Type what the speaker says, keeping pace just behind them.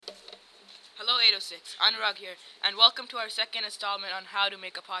Hello 806, Anurag here, and welcome to our second installment on how to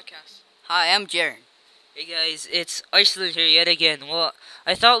make a podcast. Hi, I'm Jerin. Hey guys, it's Arslaan here yet again. Well,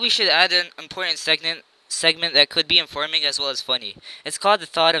 I thought we should add an important segment that could be informing as well as funny. It's called the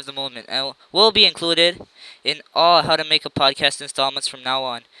thought of the moment, and will be included in all how to make a podcast installments from now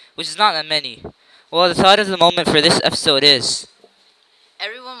on, which is not that many. Well, the thought of the moment for this episode is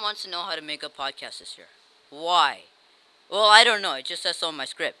Everyone wants to know how to make a podcast this year. Why? Well, I don't know. It just says so on my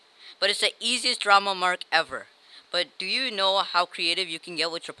script. But it's the easiest drama mark ever. But do you know how creative you can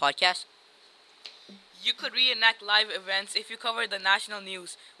get with your podcast? You could reenact live events if you cover the national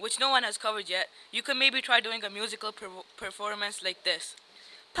news, which no one has covered yet. You could maybe try doing a musical performance like this.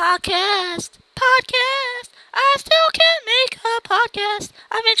 podcast. I still can't make a podcast.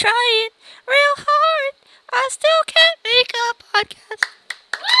 I've been trying real hard. I still can't make a podcast.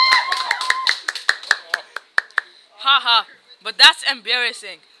 Haha, but that's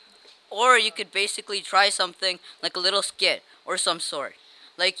embarrassing. Or you could basically try something like a little skit or some sort.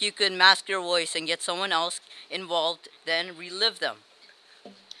 Like you could mask your voice and get someone else involved, then relive them.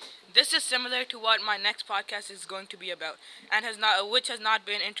 This is similar to what my next podcast is going to be about, and which has not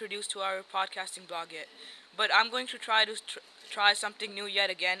been introduced to our podcasting blog yet. But I'm going to try something new yet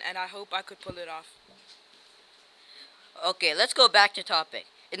again, and I hope I could pull it off. Okay, let's go back to topic.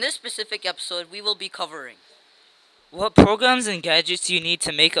 In this specific episode, we will be covering What programs and gadgets you need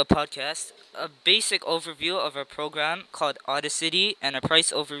to make a podcast, a basic overview of a program called Audacity, and a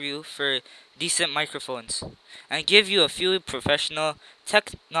price overview for decent microphones, and give you a few professional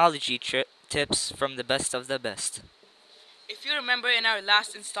technology tips from the best of the best. If you remember in our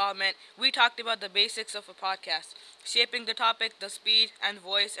last installment, we talked about the basics of a podcast, shaping the topic, the speed and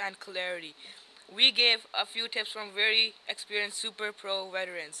voice and clarity. We gave a few tips from very experienced super pro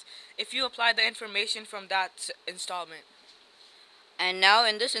veterans. If you apply the information from that installment. And now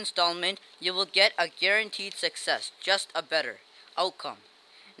in this installment, you will get a guaranteed success, just a better outcome.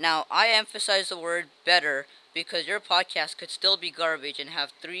 Now, I emphasize the word better because your podcast could still be garbage and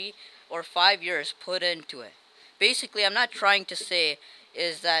have 3 or 5 years put into it. Basically, I'm not trying to say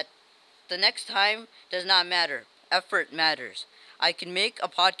is that the next time does not matter. Effort matters. I can make a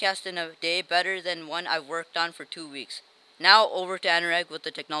podcast in a day better than one I've worked on for 2 weeks. Now over to Anurag with the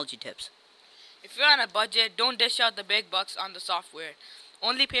technology tips. If you're on a budget, don't dish out the big bucks on the software.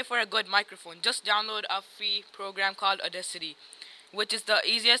 Only pay for a good microphone. Just download a free program called Audacity, which is the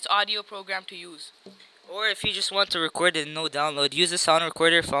easiest audio program to use. Or if you just want to record and no download, use a sound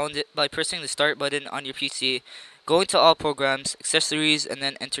recorder found it by pressing the start button on your PC. Go into all programs, accessories, and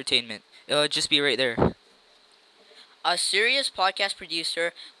then entertainment. It'll just be right there. A serious podcast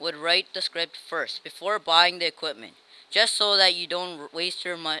producer would write the script first before buying the equipment, just so that you don't waste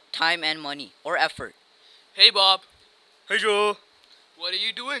your time and money or effort. Hey Bob, Hey Joe, what are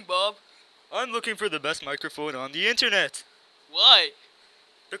you doing, Bob? I'm looking for the best microphone on the internet. Why?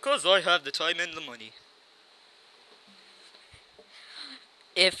 Because I have the time and the money.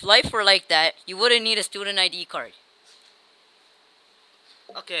 If life were like that, you wouldn't need a student ID card.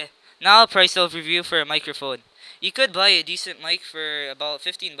 Okay, now a price overview for a microphone. You could buy a decent mic for about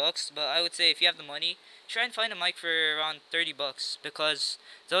 $15, but I would say if you have the money, try and find a mic for around $30 because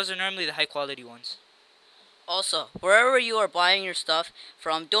those are normally the high quality ones. Also, wherever you are buying your stuff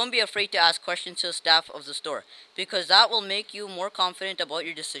from, don't be afraid to ask questions to the staff of the store, because that will make you more confident about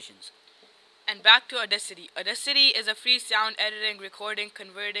your decisions. And back to Audacity. Audacity is a free sound editing, recording,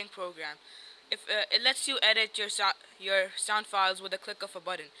 converting program. It lets you edit your sound files with a click of a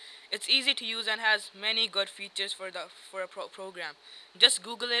button. It's easy to use and has many good features for a program. Just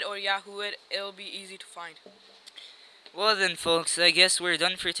Google it or Yahoo it. It'll be easy to find. Well then, folks, I guess we're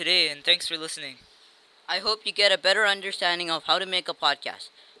done for today, and thanks for listening. I hope you get a better understanding of how to make a podcast.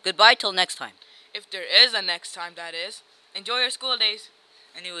 Goodbye till next time. If there is a next time, that is. Enjoy your school days.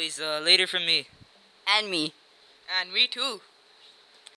 Anyways, later from me. And me. And me too.